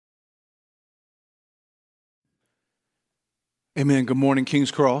Amen. Good morning, King's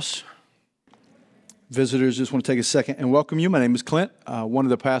Cross. Visitors, just want to take a second and welcome you. My name is Clint, one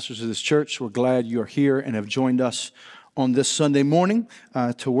of the pastors of this church. We're glad you are here and have joined us on this Sunday morning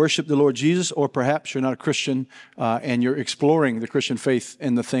to worship the Lord Jesus, or perhaps you're not a Christian and you're exploring the Christian faith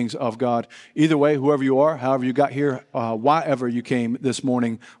in the things of God. Either way, whoever you are, however you got here, whyever you came this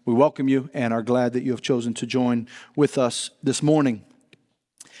morning, we welcome you and are glad that you have chosen to join with us this morning.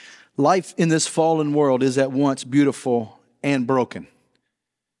 Life in this fallen world is at once beautiful and broken.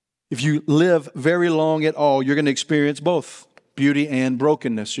 If you live very long at all, you're going to experience both beauty and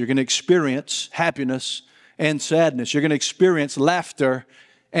brokenness. You're going to experience happiness and sadness. You're going to experience laughter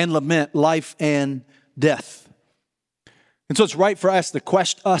and lament, life and death. And so it's right for us to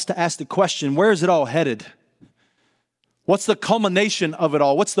ask the question, where is it all headed? What's the culmination of it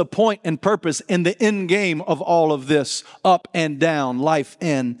all? What's the point and purpose in the end game of all of this, up and down, life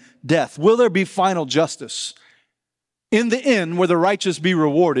and death? Will there be final justice? In the end, will the righteous be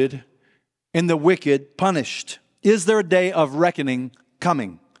rewarded and the wicked punished? Is there a day of reckoning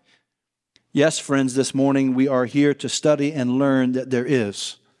coming? Yes, friends, this morning we are here to study and learn that there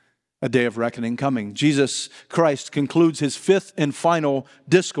is a day of reckoning coming. Jesus Christ concludes his fifth and final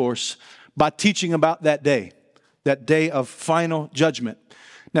discourse by teaching about that day of final judgment.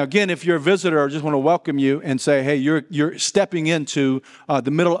 Now, again, if you're a visitor, I just want to welcome you and say, hey, you're stepping into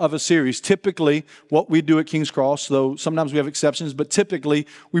the middle of a series. Typically, what we do at King's Cross, though sometimes we have exceptions, but typically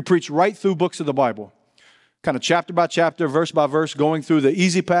we preach right through books of the Bible, kind of chapter by chapter, verse by verse, going through the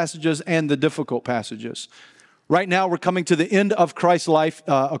easy passages and the difficult passages. Right now, we're coming to the end of Christ's life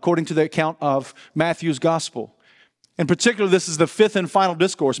according to the account of Matthew's gospel. In particular, this is the fifth and final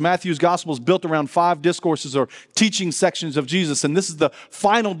discourse. Matthew's gospel is built around 5 discourses or teaching sections of Jesus, and this is the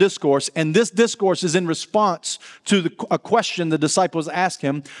final discourse, and this discourse is in response to a question the disciples asked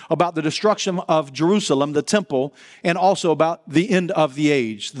him about the destruction of Jerusalem, the temple, and also about the end of the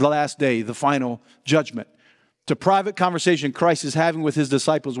age, the last day, the final judgment. It's a private conversation Christ is having with his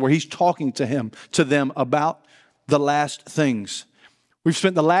disciples where he's talking to them about the last things. We've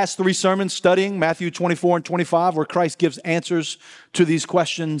spent the last 3 sermons studying Matthew 24 and 25, where Christ gives answers to these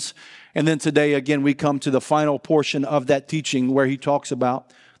questions. And then today, again, we come to the final portion of that teaching where he talks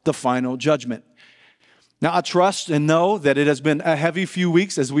about the final judgment. Now, I trust and know that it has been a heavy few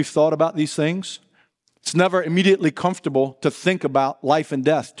weeks as we've thought about these things. It's never immediately comfortable to think about life and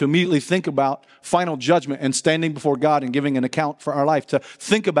death, to immediately think about final judgment and standing before God and giving an account for our life, to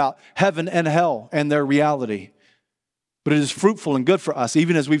think about heaven and hell and their reality. But it is fruitful and good for us,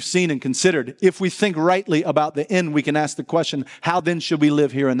 even as we've seen and considered. If we think rightly about the end, we can ask the question, how then should we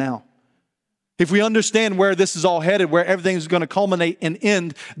live here and now? If we understand where this is all headed, where everything is going to culminate and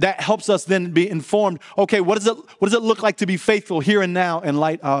end, that helps us then be informed, okay, what does it look like to be faithful here and now in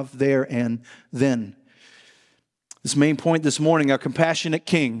light of there and then? This main point this morning, our compassionate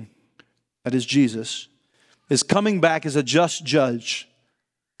King, that is Jesus, is coming back as a just judge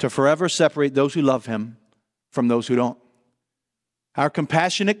to forever separate those who love him from those who don't. Our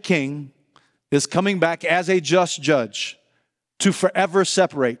compassionate King is coming back as a just judge to forever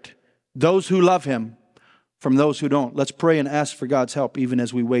separate those who love him from those who don't. Let's pray and ask for God's help even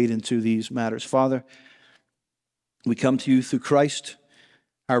as we wade into these matters. Father, we come to you through Christ,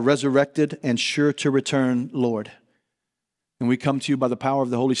 our resurrected and sure to return Lord. And we come to you by the power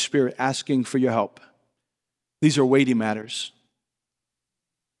of the Holy Spirit asking for your help. These are weighty matters.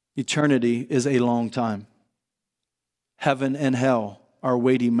 Eternity is a long time. Heaven and hell are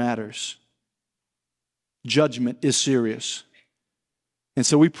weighty matters. Judgment is serious. And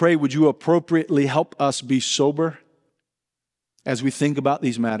so we pray, would you appropriately help us be sober as we think about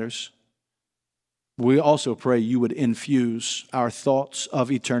these matters? We also pray you would infuse our thoughts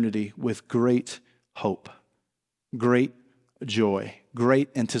of eternity with great hope, great joy, great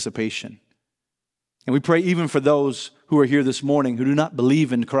anticipation. And we pray even for those who are here this morning who do not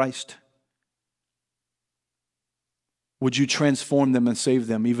believe in Christ. Would you transform them and save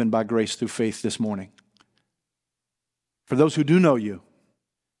them even by grace through faith this morning? For those who do know you,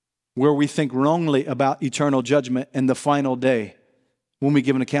 where we think wrongly about eternal judgment and the final day, when we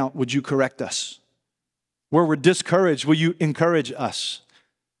give an account, would you correct us? Where we're discouraged, will you encourage us?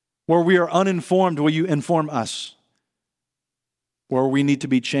 Where we are uninformed, will you inform us? Where we need to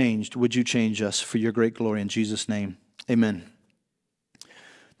be changed, would you change us for your great glory in Jesus' name? Amen.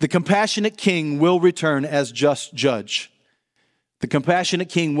 The compassionate King will return as just judge. The compassionate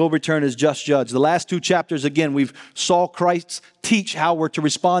King will return as just judge. The last 2 chapters, again, we've saw Christ teach how we're to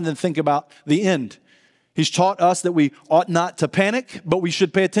respond and think about the end. He's taught us that we ought not to panic, but we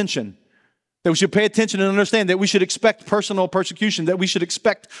should pay attention. That we should pay attention and understand that we should expect personal persecution, that we should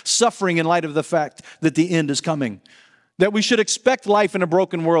expect suffering in light of the fact that the end is coming. that we should expect life in a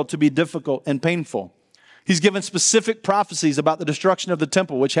broken world to be difficult and painful. He's given specific prophecies about the destruction of the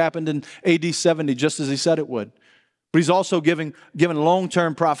temple, which happened in AD 70, just as he said it would. But he's also given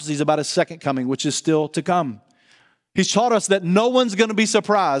long-term prophecies about his second coming, which is still to come. He's taught us that no one's going to be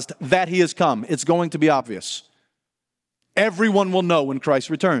surprised that he has come. It's going to be obvious. Everyone will know when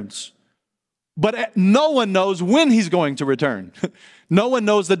Christ returns. But no one knows when he's going to return. No one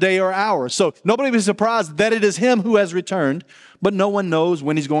knows the day or hour. So nobody will be surprised that it is him who has returned, but no one knows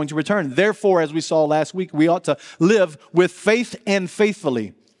when he's going to return. Therefore, as we saw last week, we ought to live with faith and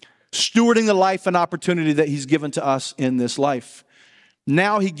faithfully, stewarding the life and opportunity that he's given to us in this life.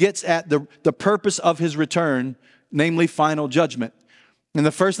 Now he gets at the purpose of his return, namely final judgment. And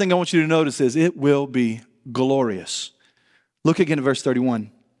the first thing I want you to notice is it will be glorious. Look again at verse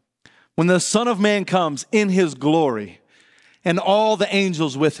 31. When the Son of Man comes in his glory and all the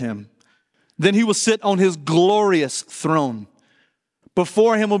angels with him, then he will sit on his glorious throne.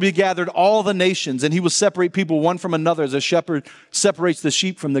 Before him will be gathered all the nations, and he will separate people one from another as a shepherd separates the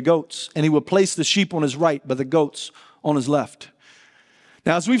sheep from the goats. And he will place the sheep on his right, but the goats on his left.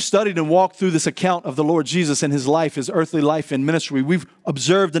 Now, as we've studied and walked through this account of the Lord Jesus and his life, his earthly life and ministry, we've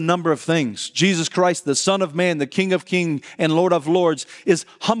observed a number of things. Jesus Christ, the Son of Man, the King of Kings and Lord of Lords, is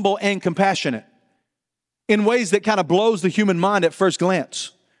humble and compassionate in ways that kind of blows the human mind at first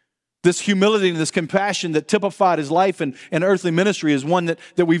glance. This humility and this compassion that typified his life and earthly ministry is one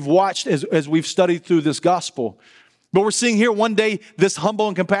that we've watched as we've studied through this gospel. But we're seeing here one day this humble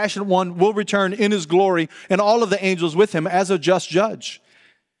and compassionate one will return in his glory and all of the angels with him as a just judge.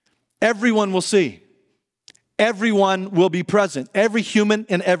 Everyone will see. Everyone will be present. Every human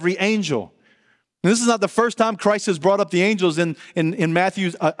and every angel. And this is not the first time Christ has brought up the angels in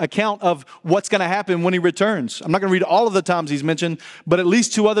Matthew's account of what's going to happen when he returns. I'm not going to read all of the times he's mentioned, but at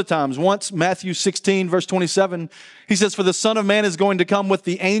least two other times. Once, Matthew 16, verse 27, he says, "For the Son of Man is going to come with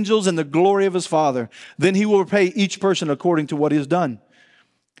the angels in the glory of his Father. Then he will repay each person according to what he has done."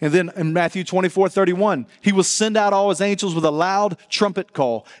 And then in Matthew 24:31, he will send out all his angels with a loud trumpet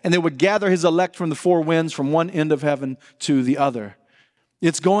call, and they would gather his elect from the four winds from one end of heaven to the other.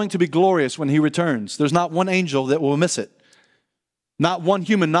 It's going to be glorious when he returns. There's not one angel that will miss it. Not one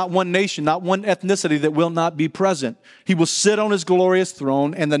human, not one nation, not one ethnicity that will not be present. He will sit on his glorious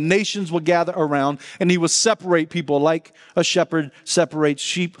throne, and the nations will gather around, and he will separate people like a shepherd separates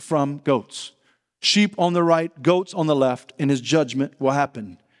sheep from goats. Sheep on the right, goats on the left, and his judgment will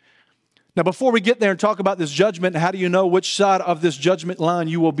happen. Now, before we get there and talk about this judgment, how do you know which side of this judgment line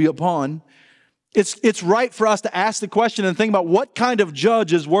you will be upon? It's right for us to ask the question and think about what kind of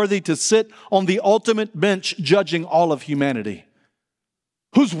judge is worthy to sit on the ultimate bench judging all of humanity.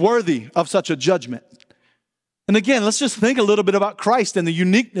 Who's worthy of such a judgment? And again, let's just think a little bit about Christ and the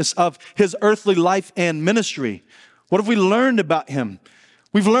uniqueness of his earthly life and ministry. What have we learned about him?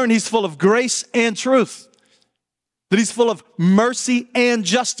 We've learned he's full of grace and truth, that he's full of mercy and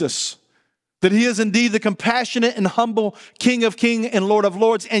justice, that he is indeed the compassionate and humble King of Kings and Lord of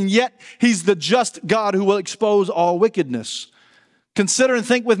Lords, and yet he's the just God who will expose all wickedness. Consider and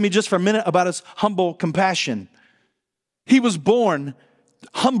think with me just for a minute about his humble compassion. He was born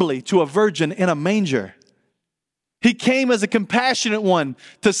humbly to a virgin in a manger. He came as a compassionate one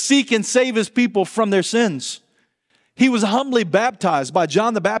to seek and save his people from their sins. He was humbly baptized by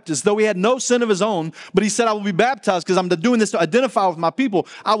John the Baptist, though he had no sin of his own. But he said, I will be baptized because I'm doing this to identify with my people.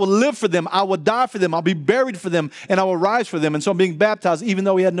 I will live for them. I will die for them. I'll be buried for them, and I will rise for them. And so I'm being baptized, even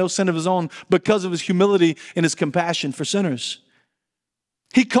though he had no sin of his own, because of his humility and his compassion for sinners.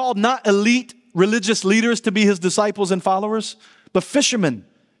 He called not elite religious leaders to be his disciples and followers, but fishermen,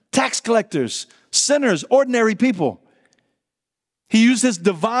 tax collectors, sinners, ordinary people. He used his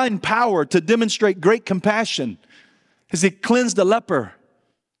divine power to demonstrate great compassion as he cleansed a leper,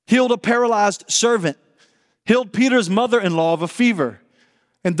 healed a paralyzed servant, healed Peter's mother-in-law of a fever,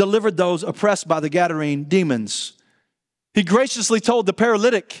 and delivered those oppressed by the Gadarene demons. He graciously told the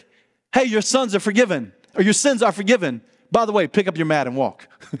paralytic, hey, your sins are forgiven. By the way, pick up your mat and walk.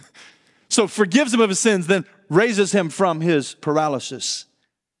 So forgives him of his sins, then raises him from his paralysis.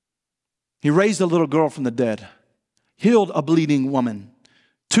 He raised a little girl from the dead, healed a bleeding woman,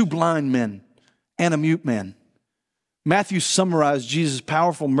 2 blind men, and a mute man. Matthew summarized Jesus'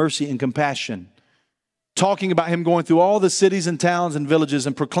 powerful mercy and compassion, talking about him going through all the cities and towns and villages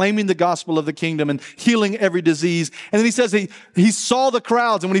and proclaiming the gospel of the kingdom and healing every disease. And then he says he saw the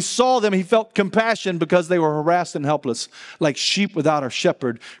crowds, and when he saw them, he felt compassion because they were harassed and helpless, like sheep without a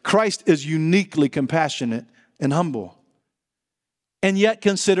shepherd. Christ is uniquely compassionate and humble. And yet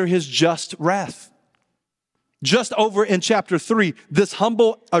consider his just wrath. Just over in chapter 3, this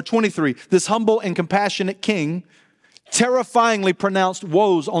humble and compassionate king terrifyingly pronounced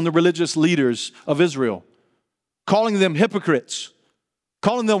woes on the religious leaders of Israel, calling them hypocrites,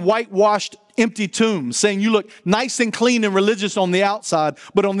 calling them whitewashed, empty tombs, saying you look nice and clean and religious on the outside,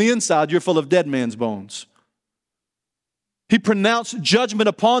 but on the inside you're full of dead man's bones. He pronounced judgment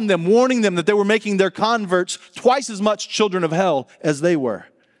upon them, warning them that they were making their converts twice as much children of hell as they were.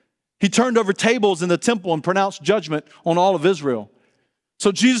 He turned over tables in the temple and pronounced judgment on all of Israel.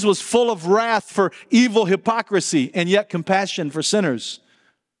 So Jesus was full of wrath for evil hypocrisy and yet compassion for sinners.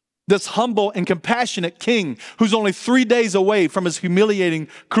 This humble and compassionate king, who's only 3 days away from his humiliating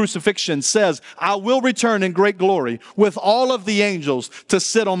crucifixion, says, I will return in great glory with all of the angels to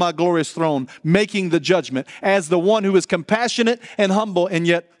sit on my glorious throne, making the judgment as the one who is compassionate and humble and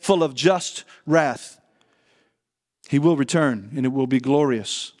yet full of just wrath. He will return and it will be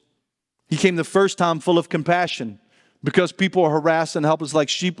glorious. He came the first time full of compassion because people are harassed and helpless like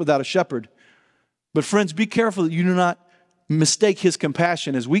sheep without a shepherd. But friends, be careful that you do not mistake his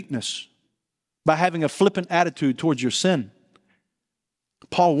compassion as weakness by having a flippant attitude towards your sin.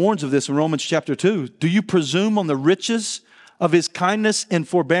 Paul warns of this in Romans chapter 2. Do you presume on the riches of his kindness and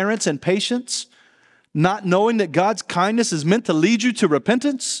forbearance and patience, not knowing that God's kindness is meant to lead you to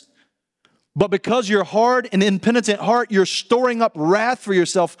repentance? But because you're hard and impenitent heart, you're storing up wrath for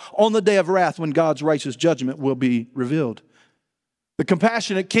yourself on the day of wrath when God's righteous judgment will be revealed. The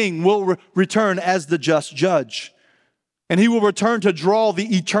compassionate king will return as the just judge. And he will return to draw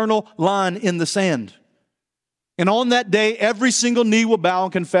the eternal line in the sand. And on that day, every single knee will bow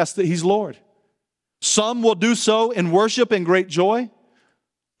and confess that he's Lord. Some will do so in worship and great joy.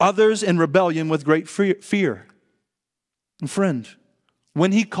 Others in rebellion with great fear. And friend,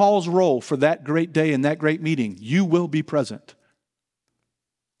 when he calls roll for that great day and that great meeting, you will be present.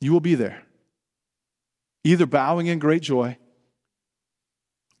 You will be there. Either bowing in great joy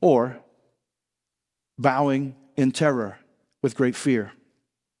or bowing in terror with great fear.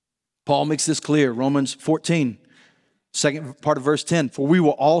 Paul makes this clear. Romans 14, second part of verse 10. For we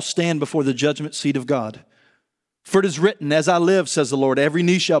will all stand before the judgment seat of God. For it is written, as I live, says the Lord, every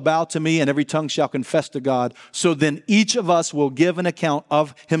knee shall bow to me and every tongue shall confess to God. So then each of us will give an account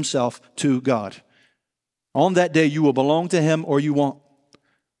of himself to God. On that day you will belong to him or you won't.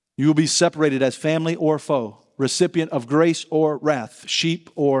 You will be separated as family or foe, recipient of grace or wrath, sheep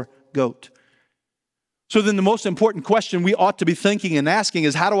or goat. So then the most important question we ought to be thinking and asking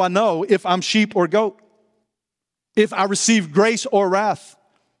is, how do I know if I'm sheep or goat? If I receive grace or wrath?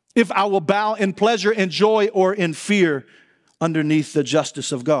 If I will bow in pleasure and joy or in fear underneath the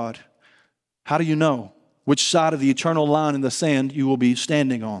justice of God? How do you know which side of the eternal line in the sand you will be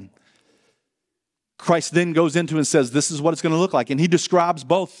standing on? Christ then goes into and says, this is what it's going to look like. And he describes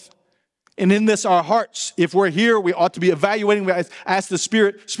both. And in this, our hearts, if we're here, we ought to be evaluating. We ask the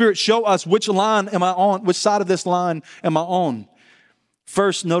Spirit, show us which line am I on? Which side of this line am I on?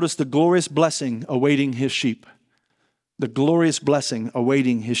 First, notice the glorious blessing awaiting his sheep. The glorious blessing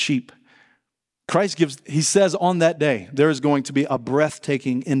awaiting his sheep. Christ he says on that day, there is going to be a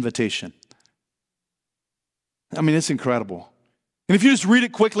breathtaking invitation. I mean, it's incredible. And if you just read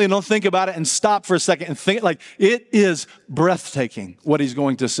it quickly and don't think about it and stop for a second and think, like, it is breathtaking what he's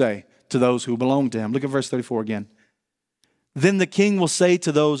going to say to those who belong to him. Look at verse 34 again. Then the king will say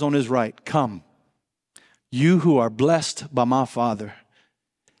to those on his right, come, you who are blessed by my Father,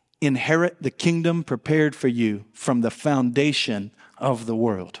 inherit the kingdom prepared for you from the foundation of the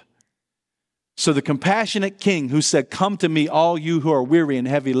world. So the compassionate king who said, come to me, all you who are weary and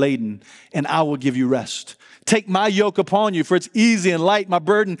heavy laden, and I will give you rest. Take my yoke upon you, for it's easy and light. My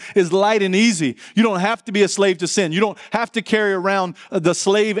burden is light and easy. You don't have to be a slave to sin. You don't have to carry around the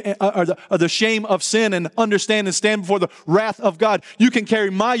slave or the shame of sin and understand and stand before the wrath of God. You can carry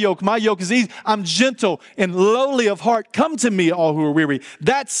my yoke. My yoke is easy. I'm gentle and lowly of heart. Come to me, all who are weary.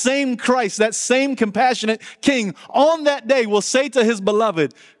 That same Christ, that same compassionate king on that day will say to his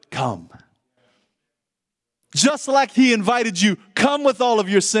beloved, come. Just like he invited you, come with all of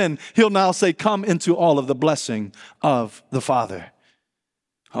your sin, he'll now say, come into all of the blessing of the Father.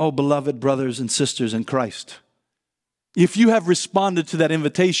 Oh, beloved brothers and sisters in Christ, if you have responded to that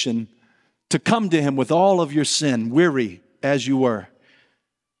invitation to come to him with all of your sin, weary as you were,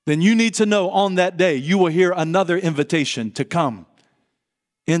 then you need to know on that day you will hear another invitation to come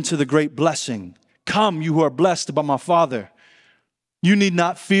into the great blessing. Come, you who are blessed by my Father. You need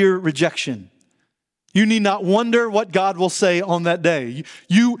not fear rejection. You need not wonder what God will say on that day.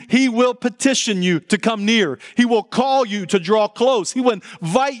 He will petition you to come near. He will call you to draw close. He will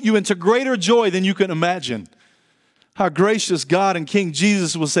invite you into greater joy than you can imagine. Our gracious God and King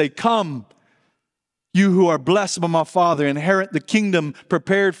Jesus will say, come, you who are blessed by my Father, inherit the kingdom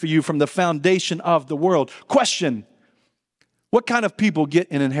prepared for you from the foundation of the world. Question, What kind of people get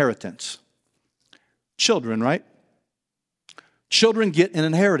an inheritance? Children, right? Children get an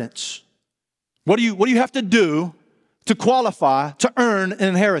inheritance. What do you have to do to qualify to earn an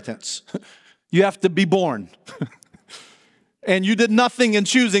inheritance? You have to be born. And you did nothing in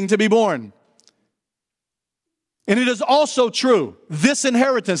choosing to be born. And it is also true, this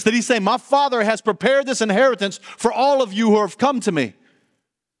inheritance that he's saying, my Father has prepared this inheritance for all of you who have come to me.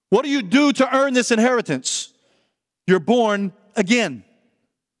 What do you do to earn this inheritance? You're born again.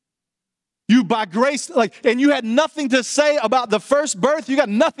 You by grace, and you had nothing to say about the first birth. You got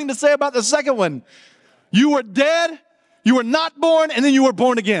nothing to say about the second one. You were dead, you were not born, and then you were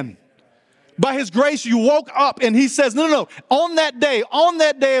born again. By his grace, you woke up, and he says, no. On that day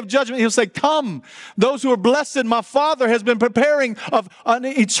of judgment, he'll say, come, those who are blessed, my Father has been preparing of an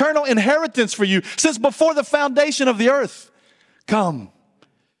eternal inheritance for you since before the foundation of the earth. Come.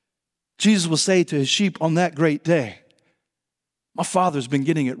 Jesus will say to his sheep on that great day, my Father's been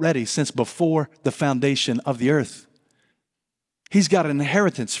getting it ready since before the foundation of the earth. He's got an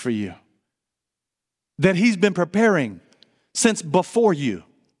inheritance for you that he's been preparing since before you.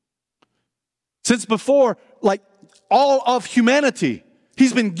 Since before, all of humanity,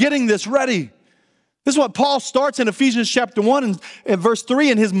 he's been getting this ready. This is what Paul starts in Ephesians chapter 1 and verse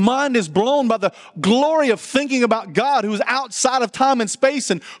 3, and his mind is blown by the glory of thinking about God who's outside of time and space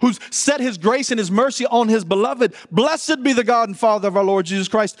and who's set his grace and his mercy on his beloved. Blessed be the God and Father of our Lord Jesus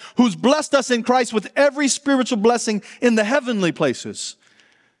Christ, who's blessed us in Christ with every spiritual blessing in the heavenly places.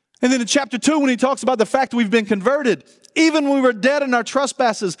 And then in chapter 2, when he talks about the fact that we've been converted, even when we were dead in our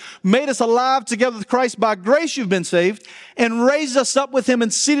trespasses, made us alive together with Christ. By grace you've been saved, and raised us up with him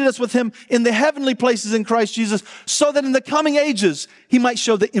and seated us with him in the heavenly places in Christ Jesus, so that in the coming ages he might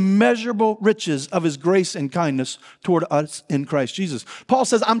show the immeasurable riches of his grace and kindness toward us in Christ Jesus. Paul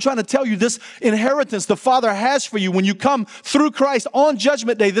says, I'm trying to tell you this inheritance the Father has for you when you come through Christ on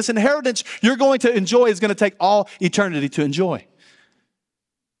Judgment Day. This inheritance you're going to enjoy is going to take all eternity to enjoy.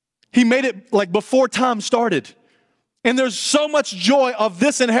 He made it before time started. And there's so much joy of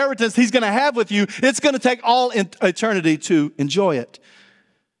this inheritance he's going to have with you. It's going to take all eternity to enjoy it.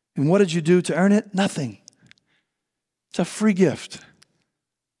 And what did you do to earn it? Nothing. It's a free gift.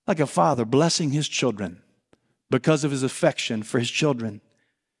 Like a father blessing his children because of his affection for his children.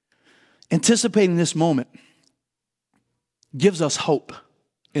 Anticipating this moment gives us hope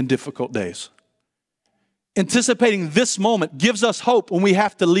in difficult days. Anticipating this moment gives us hope when we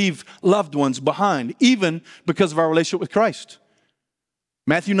have to leave loved ones behind, even because of our relationship with Christ.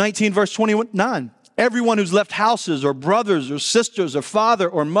 Matthew 19, verse 29. Everyone who's left houses or brothers or sisters or father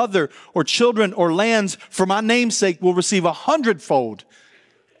or mother or children or lands for my name's sake will receive 100-fold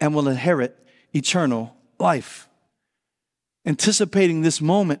and will inherit eternal life. Anticipating this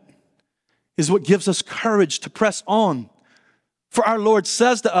moment is what gives us courage to press on. For our Lord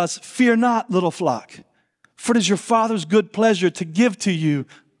says to us, fear not, little flock. For it is your Father's good pleasure to give to you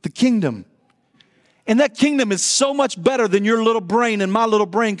the kingdom. And that kingdom is so much better than your little brain and my little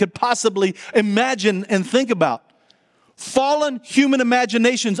brain could possibly imagine and think about. Fallen human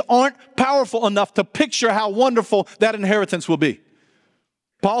imaginations aren't powerful enough to picture how wonderful that inheritance will be.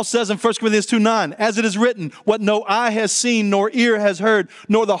 Paul says in 1 Corinthians 2:9, as it is written, what no eye has seen, nor ear has heard,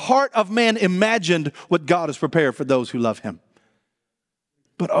 nor the heart of man imagined what God has prepared for those who love him.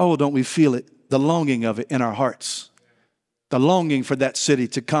 But oh, don't we feel it? The longing of it in our hearts. The longing for that city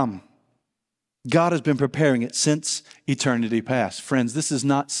to come. God has been preparing it since eternity past. Friends, this is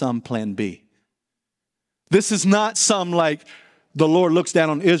not some plan B. This is not some the Lord looks down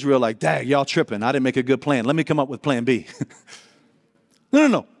on Israel dang, y'all tripping. I didn't make a good plan. Let me come up with plan B.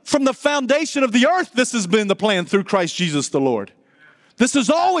 No. From the foundation of the earth, this has been the plan through Christ Jesus the Lord. This has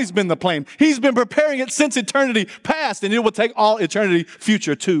always been the plan. He's been preparing it since eternity past, and it will take all eternity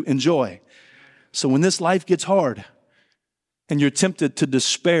future to enjoy. So when this life gets hard and you're tempted to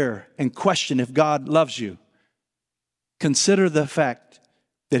despair and question if God loves you, consider the fact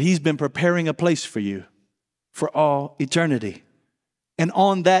that he's been preparing a place for you for all eternity. And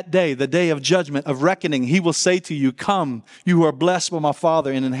on that day, the day of judgment, of reckoning, he will say to you, come, you who are blessed by my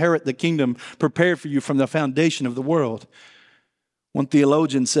Father, and inherit the kingdom prepared for you from the foundation of the world. One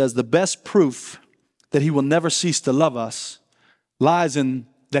theologian says the best proof that he will never cease to love us lies in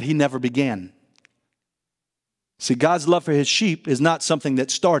that he never began. See, God's love for his sheep is not something that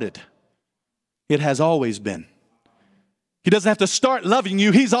started. It has always been. He doesn't have to start loving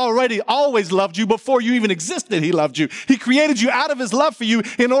you. He's already always loved you before you even existed. He loved you. He created you out of his love for you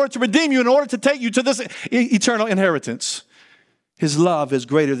in order to redeem you, in order to take you to this eternal inheritance. His love is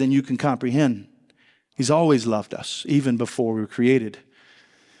greater than you can comprehend. He's always loved us, even before we were created.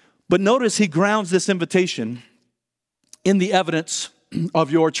 But notice he grounds this invitation in the evidence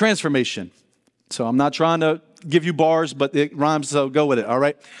of your transformation. So I'm not trying to give you bars, but it rhymes, so go with it, all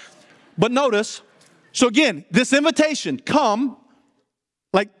right? But notice, so again, this invitation, come,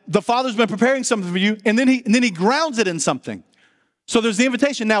 like the Father's been preparing something for you, and then he grounds it in something. So there's the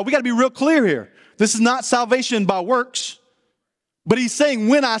invitation. Now, we got to be real clear here. This is not salvation by works, but he's saying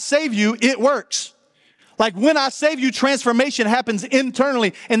when I save you, it works. Like when I save you, transformation happens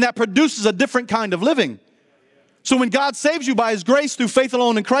internally, and that produces a different kind of living. So when God saves you by his grace through faith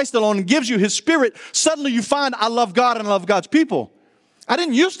alone in Christ alone and gives you his Spirit, suddenly you find I love God and I love God's people. I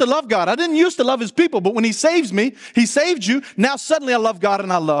didn't used to love God. I didn't used to love his people. But when he saves me, he saved you. Now suddenly I love God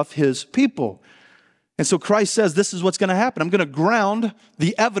and I love his people. And so Christ says this is what's going to happen. I'm going to ground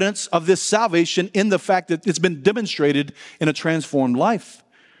the evidence of this salvation in the fact that it's been demonstrated in a transformed life.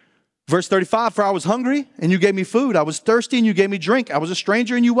 Verse 35, for I was hungry and you gave me food. I was thirsty and you gave me drink. I was a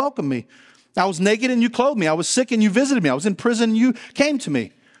stranger and you welcomed me. I was naked and you clothed me. I was sick and you visited me. I was in prison and you came to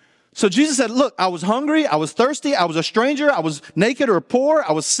me. So Jesus said, look, I was hungry, I was thirsty, I was a stranger, I was naked or poor,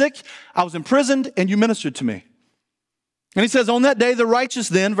 I was sick, I was imprisoned, and you ministered to me. And he says, on that day, the righteous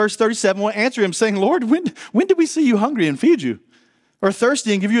then, verse 37, will answer him saying, Lord, when did we see you hungry and feed you? Or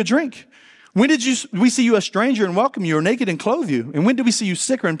thirsty and give you a drink? When did we see you a stranger and welcome you, or naked and clothe you? And when did we see you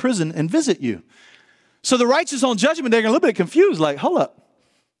sick or in prison and visit you? So the righteous on judgment day are a little bit confused, like, hold up.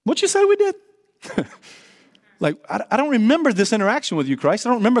 What'd you say we did? Like, I don't remember this interaction with you, Christ.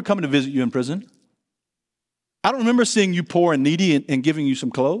 I don't remember coming to visit you in prison. I don't remember seeing you poor and needy and giving you some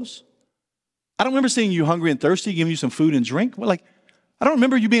clothes. I don't remember seeing you hungry and thirsty, giving you some food and drink. Well, like, I don't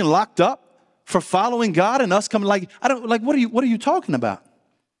remember you being locked up for following God and us coming what are you talking about?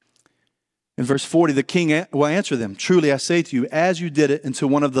 In verse 40, the king will answer them, truly I say to you, as you did it unto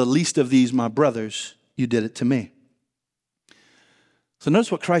one of the least of these, my brothers, you did it to me. So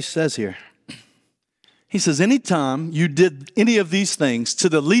notice what Christ says here. He says, anytime you did any of these things to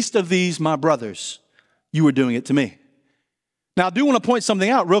the least of these, my brothers, you were doing it to me. Now, I do want to point something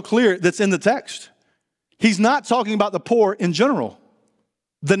out real clear that's in the text. He's not talking about the poor in general,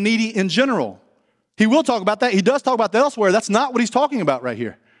 the needy in general. He will talk about that. He does talk about that elsewhere. That's not what he's talking about right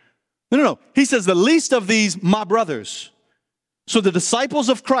here. No. He says the least of these, my brothers. So the disciples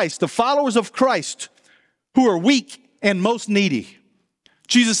of Christ, the followers of Christ, who are weak and most needy.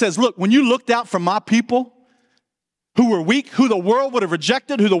 Jesus says, look, when you looked out for my people who were weak, who the world would have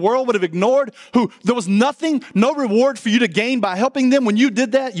rejected, who the world would have ignored, who there was nothing, no reward for you to gain by helping them, when you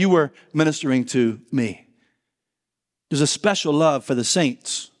did that, you were ministering to me. There's a special love for the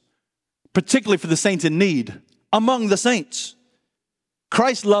saints, particularly for the saints in need, among the saints.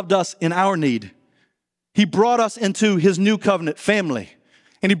 Christ loved us in our need. He brought us into his new covenant family.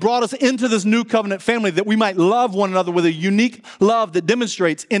 And he brought us into this new covenant family that we might love one another with a unique love that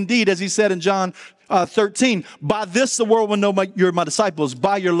demonstrates, indeed, as he said in John 13, by this the world will know you're my disciples,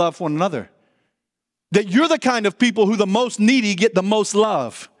 by your love for one another. That you're the kind of people who the most needy get the most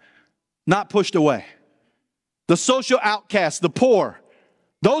love, not pushed away. The social outcasts, the poor,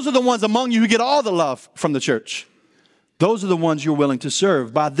 those are the ones among you who get all the love from the church. Those are the ones you're willing to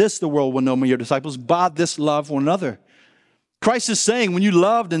serve. By this the world will know me, your disciples, by this love one another. Christ is saying when you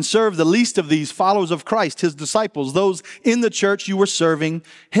loved and served the least of these followers of Christ, his disciples, those in the church, you were serving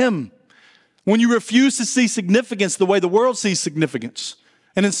him. When you refused to see significance the way the world sees significance,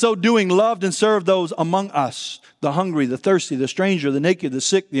 and in so doing loved and served those among us, the hungry, the thirsty, the stranger, the naked, the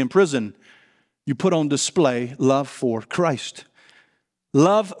sick, the imprisoned, you put on display love for Christ.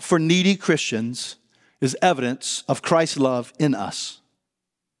 Love for needy Christians is evidence of Christ's love in us.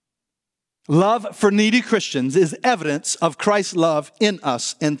 Love for needy Christians is evidence of Christ's love in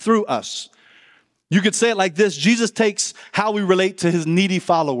us and through us. You could say it like this: Jesus takes how we relate to his needy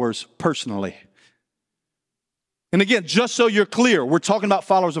followers personally. And again, just so you're clear, we're talking about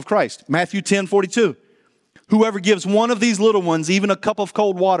followers of Christ. Matthew 10:42. Whoever gives one of these little ones even a cup of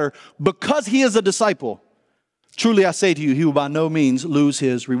cold water because he is a disciple, truly I say to you, he will by no means lose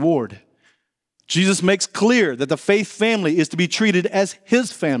his reward. Jesus makes clear that the faith family is to be treated as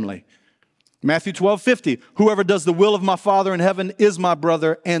his family. Matthew 12:50, whoever does the will of my Father in heaven is my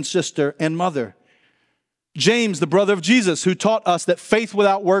brother and sister and mother. James, the brother of Jesus, who taught us that faith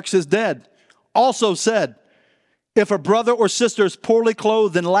without works is dead, also said, if a brother or sister is poorly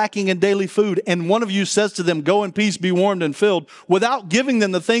clothed and lacking in daily food, and one of you says to them, go in peace, be warmed and filled, without giving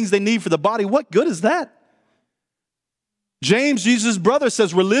them the things they need for the body, what good is that? James, Jesus' brother,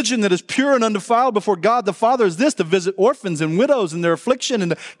 says religion that is pure and undefiled before God the Father is this: to visit orphans and widows in their affliction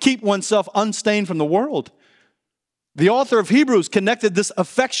and to keep oneself unstained from the world. The author of Hebrews connected this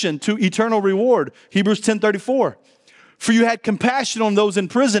affection to eternal reward. Hebrews 10:34. For you had compassion on those in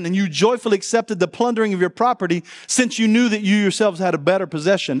prison, and you joyfully accepted the plundering of your property, since you knew that you yourselves had a better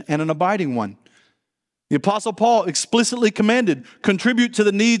possession and an abiding one. The Apostle Paul explicitly commanded, contribute to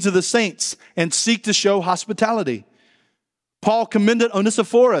the needs of the saints and seek to show hospitality. Paul commended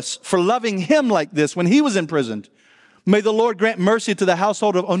Onesiphorus for loving him like this when he was imprisoned. May the Lord grant mercy to the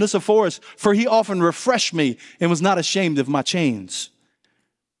household of Onesiphorus, for he often refreshed me and was not ashamed of my chains.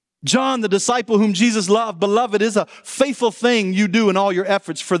 John, the disciple whom Jesus loved, beloved, is a faithful thing you do in all your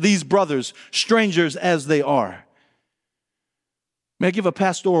efforts for these brothers, strangers as they are. May I give a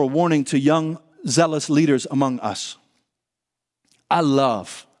pastoral warning to young, zealous leaders among us. I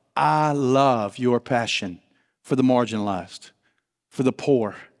love your passion for the marginalized, for the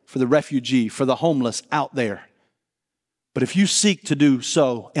poor, for the refugee, for the homeless out there. But if you seek to do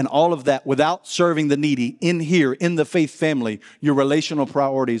so and all of that without serving the needy in here, in the faith family, your relational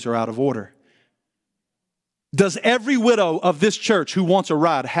priorities are out of order. Does every widow of this church who wants a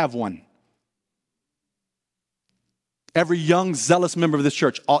ride have one? Every young, zealous member of this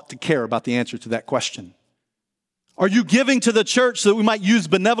church ought to care about the answer to that question. Are you giving to the church so that we might use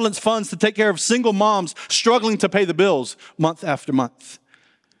benevolence funds to take care of single moms struggling to pay the bills month after month?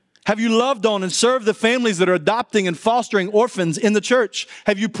 Have you loved on and served the families that are adopting and fostering orphans in the church?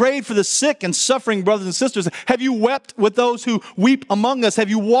 Have you prayed for the sick and suffering brothers and sisters? Have you wept with those who weep among us? Have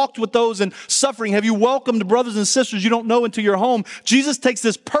you walked with those in suffering? Have you welcomed brothers and sisters you don't know into your home? Jesus takes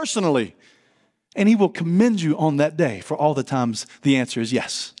this personally, and he will commend you on that day for all the times the answer is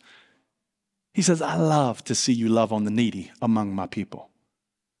yes. He says, I love to see you love on the needy among my people.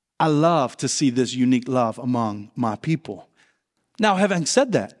 I love to see this unique love among my people. Now, having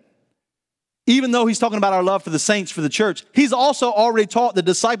said that, even though he's talking about our love for the saints, for the church, he's also already taught the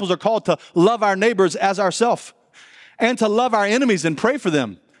disciples are called to love our neighbors as ourselves and to love our enemies and pray for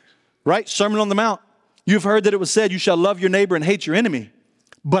them, right? Sermon on the Mount. You've heard that it was said, you shall love your neighbor and hate your enemy.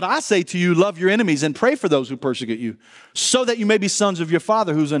 But I say to you, love your enemies and pray for those who persecute you, so that you may be sons of your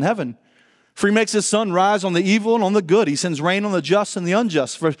Father who's in heaven. For he makes his sun rise on the evil and on the good. He sends rain on the just and the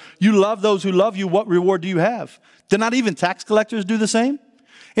unjust. For you love those who love you, what reward do you have? Do not even tax collectors do the same?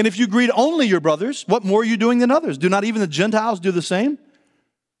 And if you greet only your brothers, what more are you doing than others? Do not even the Gentiles do the same?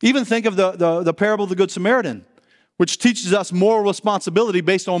 Even think of the parable of the Good Samaritan, which teaches us moral responsibility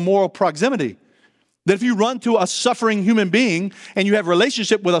based on moral proximity. That if you run to a suffering human being and you have a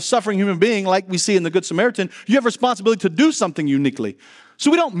relationship with a suffering human being like we see in the Good Samaritan, you have responsibility to do something uniquely. So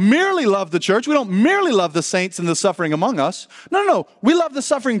we don't merely love the church. We don't merely love the saints and the suffering among us. No. We love the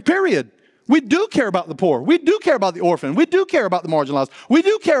suffering, period. We do care about the poor. We do care about the orphan. We do care about the marginalized. We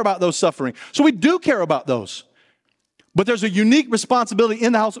do care about those suffering. So we do care about those. But there's a unique responsibility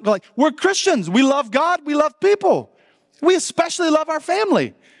in the house. Like, we're Christians. We love God. We love people. We especially love our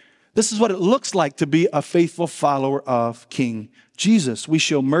family. This is what it looks like to be a faithful follower of King Jesus. We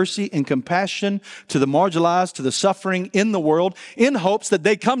show mercy and compassion to the marginalized, to the suffering in the world, in hopes that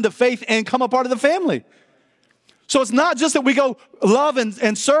they come to faith and come a part of the family. So it's not just that we go love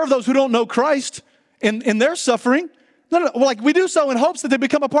and serve those who don't know Christ in their suffering. No. Like, we do so in hopes that they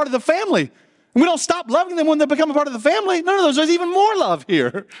become a part of the family. And we don't stop loving them when they become a part of the family. No, there's even more love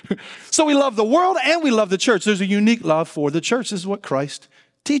here. So we love the world and we love the church. There's a unique love for the church. This is what Christ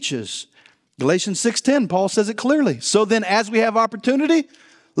teaches. Galatians 6:10, Paul says it clearly. So then, as we have opportunity,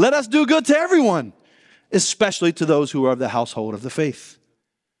 let us do good to everyone, especially to those who are of the household of the faith.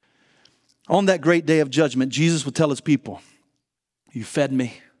 On that great day of judgment, Jesus will tell his people, you fed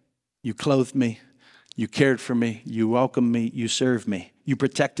me, you clothed me, you cared for me, you welcomed me, you served me, you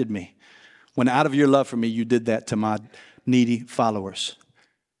protected me. When out of your love for me, you did that to my needy followers.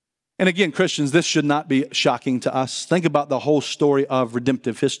 And again, Christians, this should not be shocking to us. Think about the whole story of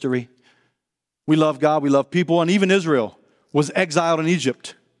redemptive history. We love God, we love people, and even Israel was exiled in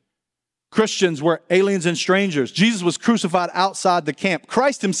Egypt. Christians were aliens and strangers. Jesus was crucified outside the camp.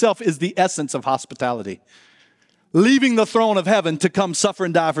 Christ himself is the essence of hospitality. Leaving the throne of heaven to come suffer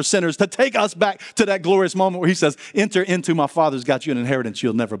and die for sinners, to take us back to that glorious moment where he says, enter into my Father's got you an inheritance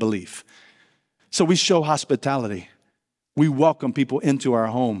you'll never believe. So we show hospitality. We welcome people into our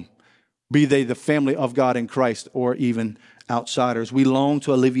home, be they the family of God in Christ or even outsiders. We long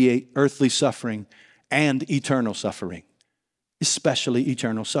to alleviate earthly suffering and eternal suffering, especially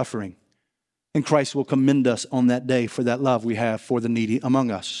eternal suffering. And Christ will commend us on that day for that love we have for the needy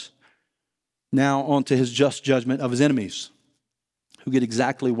among us. Now on to his just judgment of his enemies, who get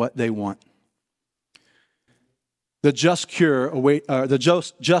exactly what they want. The just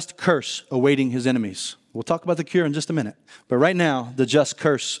curse awaiting his enemies. We'll talk about the cure in just a minute. But right now, the just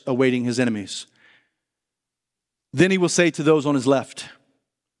curse awaiting his enemies. Then he will say to those on his left,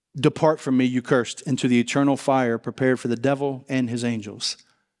 Depart from me, you cursed, into the eternal fire prepared for the devil and his angels.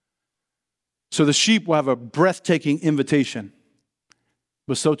 So the sheep will have a breathtaking invitation,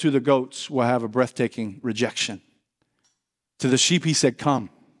 but so too the goats will have a breathtaking rejection. To the sheep, he said, come.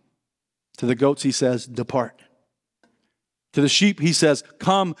 To the goats, he says, depart. To the sheep, he says,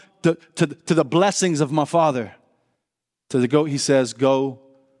 come to the blessings of my Father. To the goat, he says, go,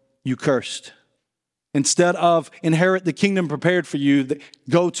 you cursed. Instead of inherit the kingdom prepared for you,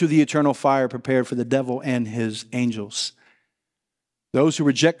 go to the eternal fire prepared for the devil and his angels. Those who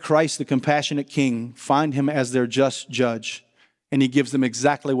reject Christ, the compassionate King, find him as their just judge, and he gives them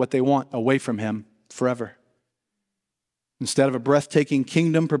exactly what they want away from him forever. Instead of a breathtaking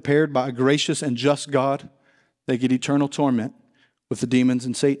kingdom prepared by a gracious and just God, they get eternal torment with the demons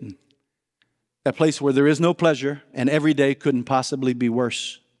and Satan. That place where there is no pleasure and every day couldn't possibly be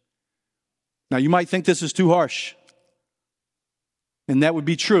worse. Now, you might think this is too harsh, and that would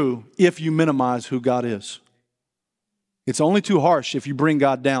be true if you minimize who God is. It's only too harsh if you bring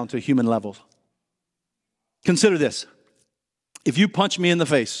God down to human levels. Consider this. If you punch me in the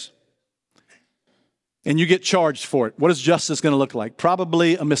face and you get charged for it, what is justice going to look like?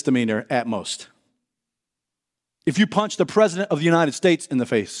 Probably a misdemeanor at most. If you punch the President of the United States in the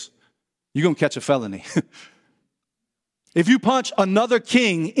face, you're going to catch a felony. If you punch another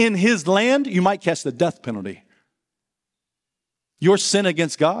king in his land, you might catch the death penalty. Your sin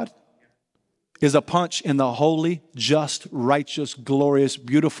against God is a punch in the holy, just, righteous, glorious,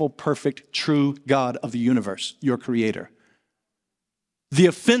 beautiful, perfect, true God of the universe, your creator. The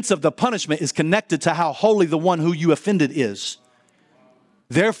offense of the punishment is connected to how holy the one who you offended is.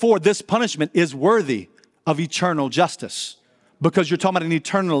 Therefore, this punishment is worthy of eternal justice because you're talking about an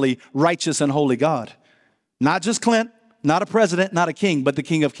eternally righteous and holy God. Not just Clint, not a president, not a king, but the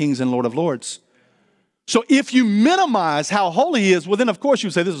King of Kings and Lord of Lords. So if you minimize how holy he is, well then of course you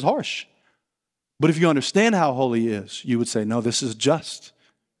would say this is harsh. But if you understand how holy he is, you would say, no, this is just.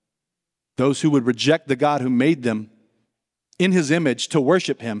 Those who would reject the God who made them in his image to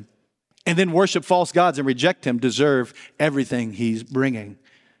worship him and then worship false gods and reject him deserve everything he's bringing.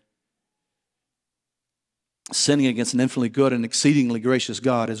 Sinning against an infinitely good and exceedingly gracious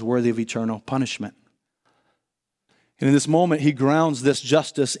God is worthy of eternal punishment. And in this moment, he grounds this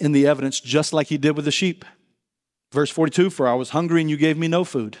justice in the evidence just like he did with the sheep. Verse 42, for I was hungry and you gave me no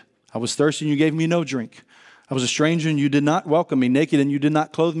food. I was thirsty and you gave me no drink. I was a stranger and you did not welcome me, naked and you did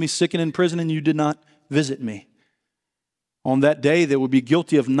not clothe me, sick and in prison and you did not visit me. On that day, they would be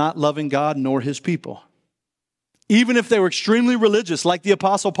guilty of not loving God nor his people. Even if they were extremely religious, like the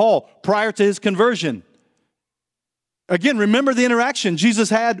Apostle Paul, prior to his conversion. Again, remember the interaction Jesus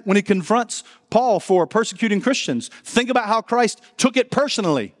had when he confronts Paul for persecuting Christians. Think about how Christ took it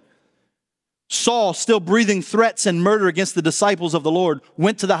personally. Saul, still breathing threats and murder against the disciples of the Lord,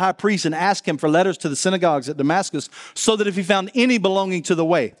 went to the high priest and asked him for letters to the synagogues at Damascus so that if he found any belonging to the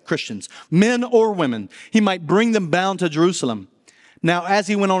way, Christians, men or women, he might bring them bound to Jerusalem. Now, as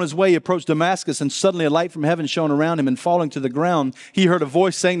he went on his way, he approached Damascus, and suddenly a light from heaven shone around him, and falling to the ground, he heard a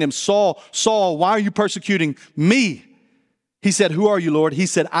voice saying to him, Saul, Saul, why are you persecuting me? He said, who are you, Lord? He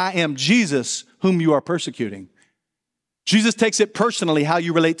said, I am Jesus, whom you are persecuting. Jesus takes it personally how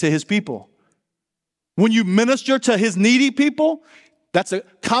you relate to his people. When you minister to his needy people, that's a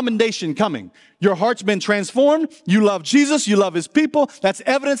commendation coming. Your heart's been transformed. You love Jesus. You love his people. That's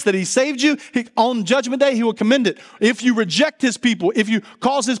evidence that he saved you. On Judgment Day, he will commend it. If you reject his people, if you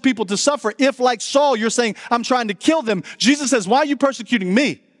cause his people to suffer, if like Saul, you're saying, I'm trying to kill them, Jesus says, why are you persecuting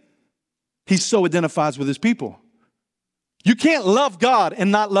me? He so identifies with his people. You can't love God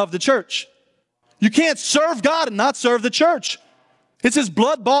and not love the church. You can't serve God and not serve the church. It's his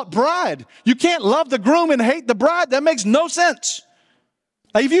blood-bought bride. You can't love the groom and hate the bride. That makes no sense.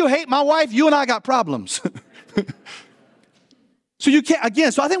 Like if you hate my wife, you and I got problems. So you can't,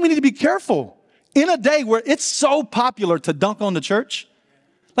 again, so I think we need to be careful. In a day where it's so popular to dunk on the church,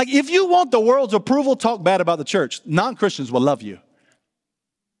 like if you want the world's approval, talk bad about the church. Non-Christians will love you.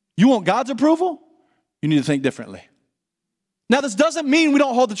 You want God's approval? You need to think differently. Now, this doesn't mean we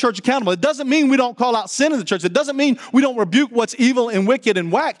don't hold the church accountable. It doesn't mean we don't call out sin in the church. It doesn't mean we don't rebuke what's evil and wicked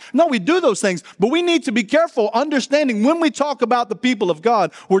and whack. No, we do those things. But we need to be careful, understanding when we talk about the people of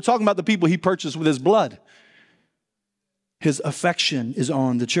God, we're talking about the people he purchased with his blood. His affection is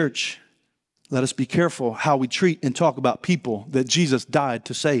on the church. Let us be careful how we treat and talk about people that Jesus died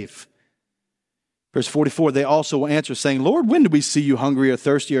to save. Verse 44, they also will answer, saying, Lord, when did we see you hungry or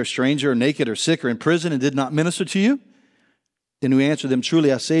thirsty or a stranger or naked or sick or in prison and did not minister to you? Then we answer them,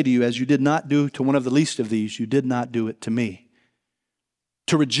 truly I say to you, as you did not do to one of the least of these, you did not do it to me.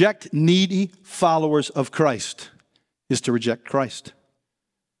 To reject needy followers of Christ is to reject Christ.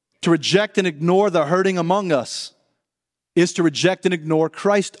 To reject and ignore the hurting among us is to reject and ignore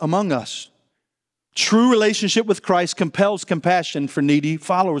Christ among us. True relationship with Christ compels compassion for needy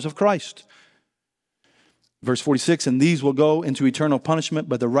followers of Christ. Verse 46, and these will go into eternal punishment,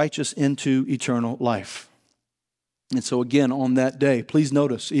 but the righteous into eternal life. And so again, on that day, please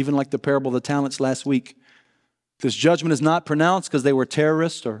notice, even like the parable of the talents last week, this judgment is not pronounced because they were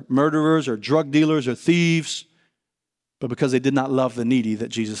terrorists or murderers or drug dealers or thieves, but because they did not love the needy that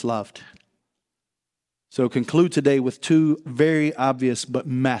Jesus loved. So conclude today with two very obvious but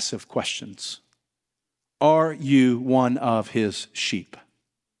massive questions. Are you one of his sheep?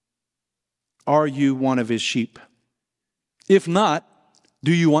 Are you one of his sheep? If not,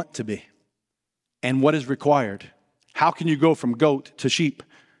 do you want to be? And what is required? How can you go from goat to sheep?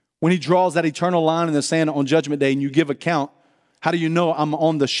 When he draws that eternal line in the sand on Judgment Day and you give account, how do you know I'm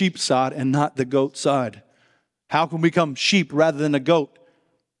on the sheep side and not the goat side? How can we become sheep rather than a goat?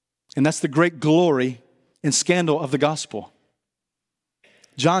 And that's the great glory and scandal of the gospel.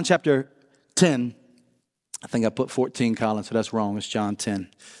 John chapter 10, I think I put 14, Colin, so that's wrong. It's John 10.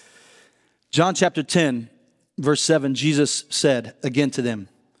 John chapter 10, verse 7, Jesus said again to them,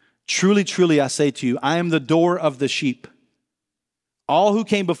 truly, truly, I say to you, I am the door of the sheep. All who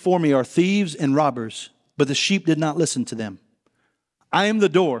came before me are thieves and robbers, but the sheep did not listen to them. I am the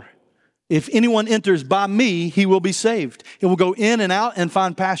door. If anyone enters by me, he will be saved. He will go in and out and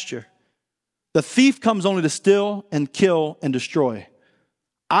find pasture. The thief comes only to steal and kill and destroy.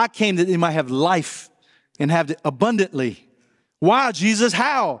 I came that they might have life and have it abundantly. Why, Jesus?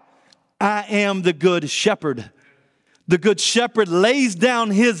 How? I am the good shepherd. The good shepherd lays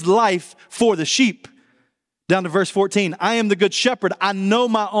down his life for the sheep. Down to verse 14. I am the good shepherd. I know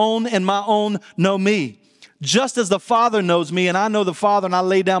my own and my own know me. Just as the Father knows me and I know the Father, and I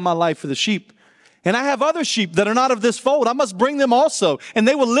lay down my life for the sheep. And I have other sheep that are not of this fold. I must bring them also, and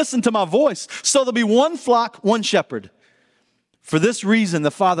they will listen to my voice. So there'll be one flock, one shepherd. For this reason, the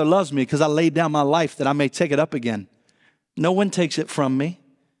Father loves me, because I laid down my life that I may take it up again. No one takes it from me,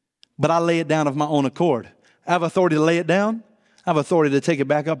 but I lay it down of my own accord. I have authority to lay it down. I have authority to take it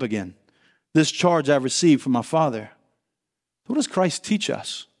back up again. This charge I've received from my Father. What does Christ teach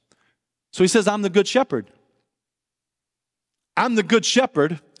us? So he says, I'm the good shepherd. I'm the good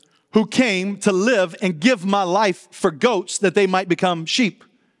shepherd who came to live and give my life for goats that they might become sheep.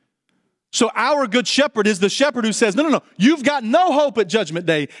 So our good shepherd is the shepherd who says, no, you've got no hope at Judgment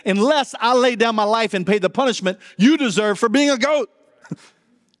Day unless I lay down my life and pay the punishment you deserve for being a goat.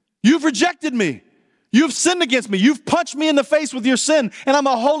 You've rejected me. You've sinned against me. You've punched me in the face with your sin, and I'm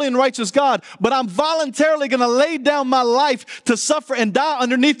a holy and righteous God. But I'm voluntarily going to lay down my life to suffer and die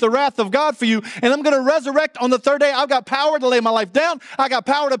underneath the wrath of God for you. And I'm going to resurrect on the third day. I've got power to lay my life down. I got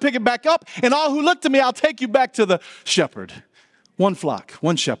power to pick it back up. And all who look to me, I'll take you back to the shepherd. One flock,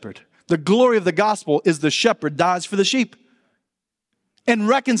 one shepherd. The glory of the gospel is the shepherd dies for the sheep and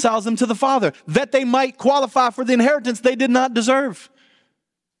reconciles them to the Father, that they might qualify for the inheritance they did not deserve.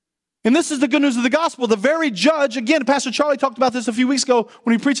 And this is the good news of the gospel. The very judge, again, Pastor Charlie talked about this a few weeks ago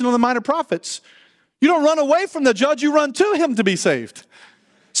when he was preaching on the Minor Prophets. You don't run away from the judge, you run to him to be saved.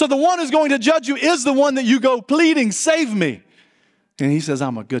 So the one who's going to judge you is the one that you go pleading, save me. And he says,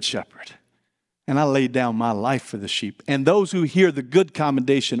 I'm a good shepherd. And I laid down my life for the sheep. And those who hear the good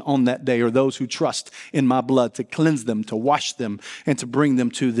commendation on that day are those who trust in my blood to cleanse them, to wash them, and to bring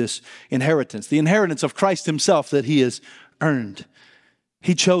them to this inheritance. The inheritance of Christ himself that he has earned.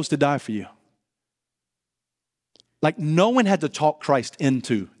 He chose to die for you. Like no one had to talk Christ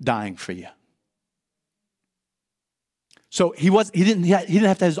into dying for you. So he didn't have to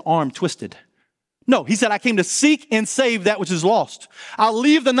have his arm twisted. No, he said, I came to seek and save that which is lost. I'll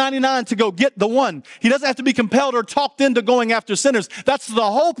leave the 99 to go get the one. He doesn't have to be compelled or talked into going after sinners. That's the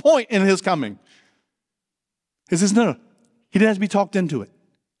whole point in his coming. He says, no, he didn't have to be talked into it.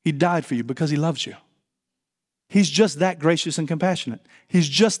 He died for you because he loves you. He's just that gracious and compassionate. He's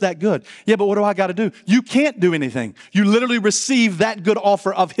just that good. Yeah, but what do I got to do? You can't do anything. You literally receive that good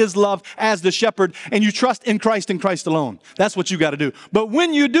offer of his love as the shepherd, and you trust in Christ and Christ alone. That's what you got to do. But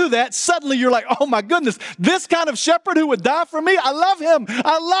when you do that, suddenly you're like, oh my goodness, this kind of shepherd who would die for me, I love him.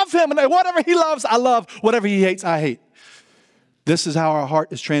 I love him. And whatever he loves, I love. Whatever he hates, I hate. This is how our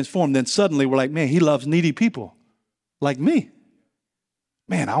heart is transformed. Then suddenly we're like, man, he loves needy people like me.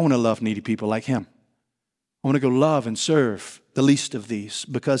 Man, I want to love needy people like him. I want to go love and serve the least of these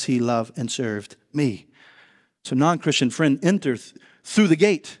because he loved and served me. So non-Christian friend, enter through the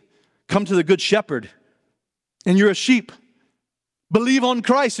gate. Come to the good shepherd. And you're a sheep. Believe on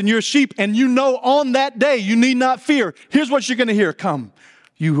Christ and you're a sheep. And you know on that day you need not fear. Here's what you're going to hear. Come,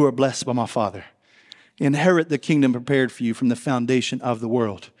 you who are blessed by my Father. Inherit the kingdom prepared for you from the foundation of the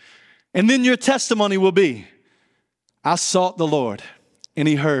world. And then your testimony will be, I sought the Lord, and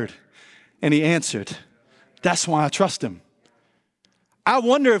he heard, and he answered. That's why I trust him. I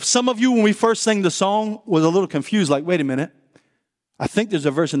wonder if some of you, when we first sang the song, was a little confused, like, wait a minute. I think there's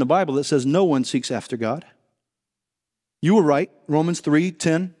a verse in the Bible that says no one seeks after God. You were right, Romans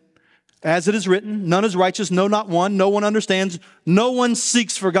 3:10. As it is written, none is righteous, no, not one. No one understands. No one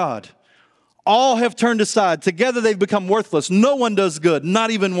seeks for God. All have turned aside. Together they've become worthless. No one does good,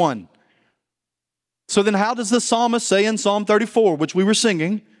 not even one. So then how does the psalmist say in Psalm 34, which we were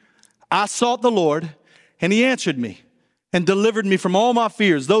singing, I sought the Lord, and he answered me and delivered me from all my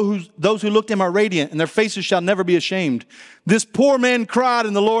fears. Those who looked at him are radiant, and their faces shall never be ashamed. This poor man cried,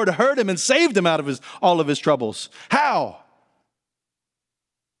 and the Lord heard him and saved him out of all of his troubles. How?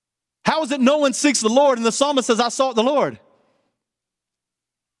 How is it no one seeks the Lord? And the psalmist says, I sought the Lord.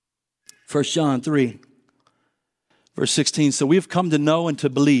 1 John 3, verse 16. So we have come to know and to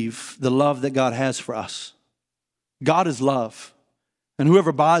believe the love that God has for us. God is love. And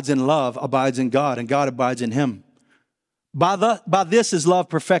whoever abides in love abides in God, and God abides in him. By this is love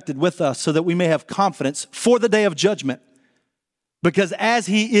perfected with us, so that we may have confidence for the day of judgment. Because as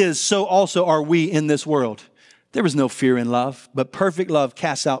he is, so also are we in this world. There is no fear in love, but perfect love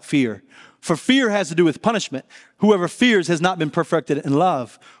casts out fear. For fear has to do with punishment. Whoever fears has not been perfected in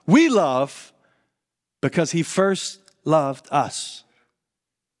love. We love because he first loved us.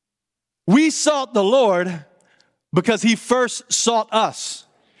 We sought the Lord because he first sought us.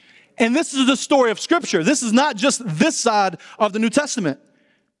 And this is the story of Scripture. This is not just this side of the New Testament.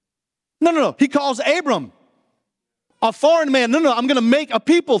 No. He calls Abram, a foreign man. No, I'm going to make a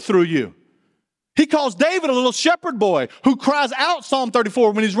people through you. He calls David a little shepherd boy who cries out Psalm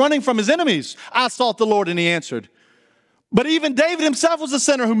 34 when he's running from his enemies. I sought the Lord and he answered. But even David himself was a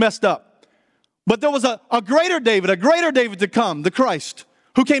sinner who messed up. But there was a greater David to come, the Christ,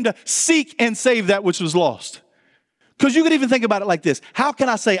 who came to seek and save that which was lost. Because you could even think about it like this. How can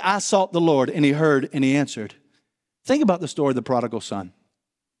I say I sought the Lord and he heard and he answered? Think about the story of the prodigal son.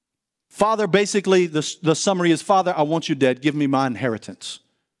 Father, basically the summary is, Father, I want you dead. Give me my inheritance.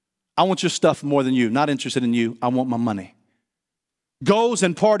 I want your stuff more than you. Not interested in you. I want my money. Goes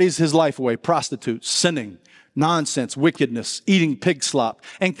and parties his life away. Prostitutes, sinning, nonsense, wickedness, eating pig slop.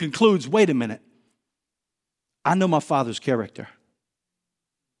 And concludes, wait a minute. I know my father's character.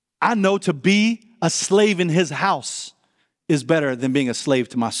 I know to be a slave in his house is better than being a slave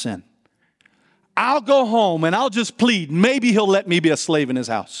to my sin. I'll go home and I'll just plead. Maybe he'll let me be a slave in his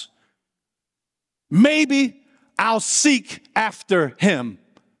house. Maybe I'll seek after him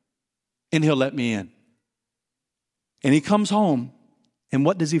and he'll let me in. And he comes home, and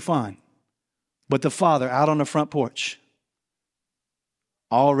what does he find? But the father out on the front porch,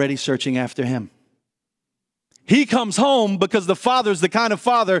 already searching after him. He comes home because the father's the kind of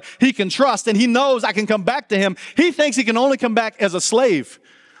father he can trust, and he knows I can come back to him. He thinks he can only come back as a slave.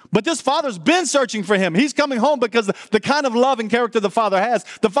 But this father's been searching for him. He's coming home because the kind of love and character the father has.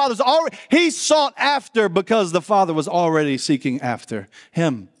 He sought after because the father was already seeking after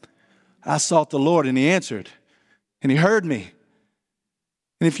him. I sought the Lord and he answered and he heard me.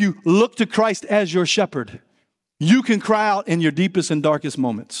 And if you look to Christ as your shepherd, you can cry out in your deepest and darkest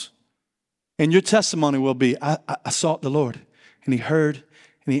moments. And your testimony will be, I sought the Lord and he heard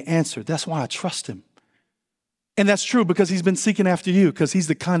and he answered. That's why I trust him. And that's true because he's been seeking after you, because he's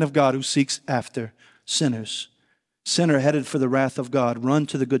the kind of God who seeks after sinners. Sinner headed for the wrath of God, run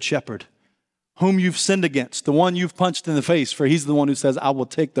to the good shepherd, whom you've sinned against, the one you've punched in the face, for he's the one who says, I will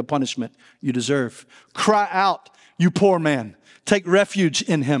take the punishment you deserve. Cry out, you poor man. Take refuge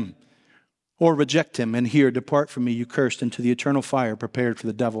in him, or reject him and hear, depart from me, you cursed, into the eternal fire prepared for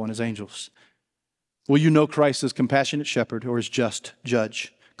the devil and his angels. Will you know Christ as compassionate shepherd or as just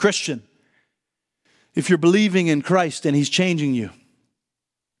judge? Christian, if you're believing in Christ and he's changing you,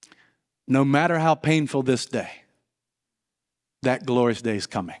 no matter how painful this day, that glorious day is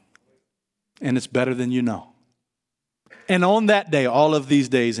coming. And it's better than you know. And on that day, all of these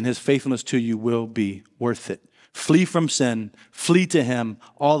days, and his faithfulness to you will be worth it. Flee from sin, flee to him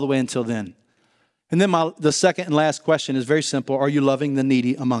all the way until then. And then the second and last question is very simple. Are you loving the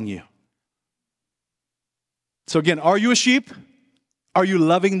needy among you? So again, are you a sheep? Are you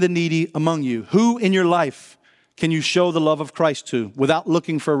loving the needy among you? Who in your life can you show the love of Christ to without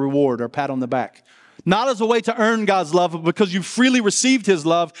looking for a reward or pat on the back? Not as a way to earn God's love, but because you freely received his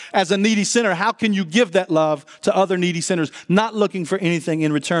love as a needy sinner. How can you give that love to other needy sinners? Not looking for anything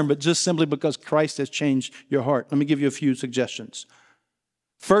in return, but just simply because Christ has changed your heart. Let me give you a few suggestions.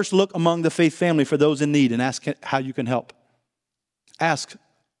 First, look among the faith family for those in need and ask how you can help. Ask,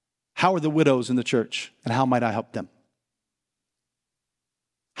 How are the widows in the church, and how might I help them?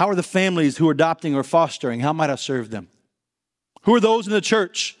 How are the families who are adopting or fostering? How might I serve them? Who are those in the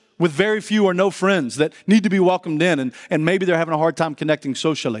church with very few or no friends that need to be welcomed in, and maybe they're having a hard time connecting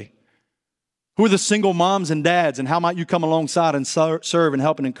socially? Who are the single moms and dads, and how might you come alongside and serve and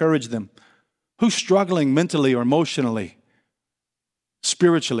help and encourage them? Who's struggling mentally or emotionally,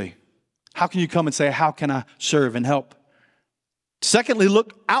 spiritually? How can you come and say, how can I serve and help? Secondly,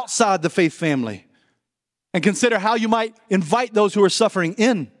 look outside the faith family and consider how you might invite those who are suffering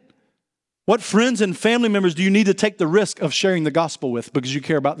in. What friends and family members do you need to take the risk of sharing the gospel with because you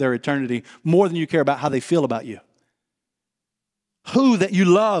care about their eternity more than you care about how they feel about you? Who that you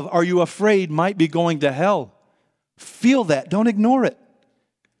love are you afraid might be going to hell? Feel that. Don't ignore it.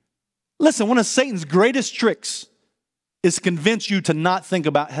 Listen, one of Satan's greatest tricks is to convince you to not think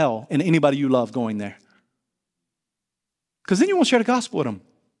about hell and anybody you love going there. Because then you won't share the gospel with them.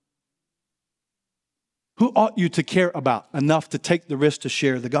 Who ought you to care about enough to take the risk to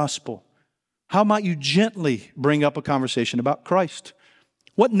share the gospel? How might you gently bring up a conversation about Christ?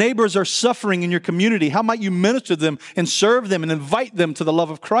 What neighbors are suffering in your community? How might you minister to them and serve them and invite them to the love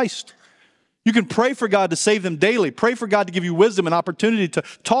of Christ? You can pray for God to save them daily. Pray for God to give you wisdom and opportunity to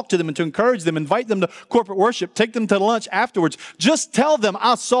talk to them and to encourage them. Invite them to corporate worship. Take them to lunch afterwards. Just tell them,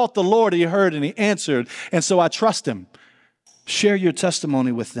 I sought the Lord, He heard and He answered, and so I trust Him. Share your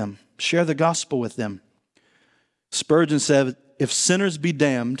testimony with them. Share the gospel with them. Spurgeon said, if sinners be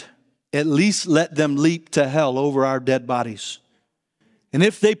damned, at least let them leap to hell over our dead bodies. And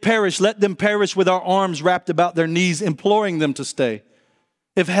if they perish, let them perish with our arms wrapped about their knees, imploring them to stay.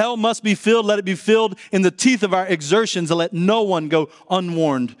 If hell must be filled, let it be filled in the teeth of our exertions, and let no one go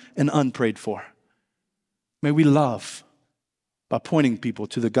unwarned and unprayed for. May we love by pointing people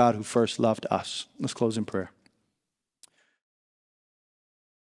to the God who first loved us. Let's close in prayer.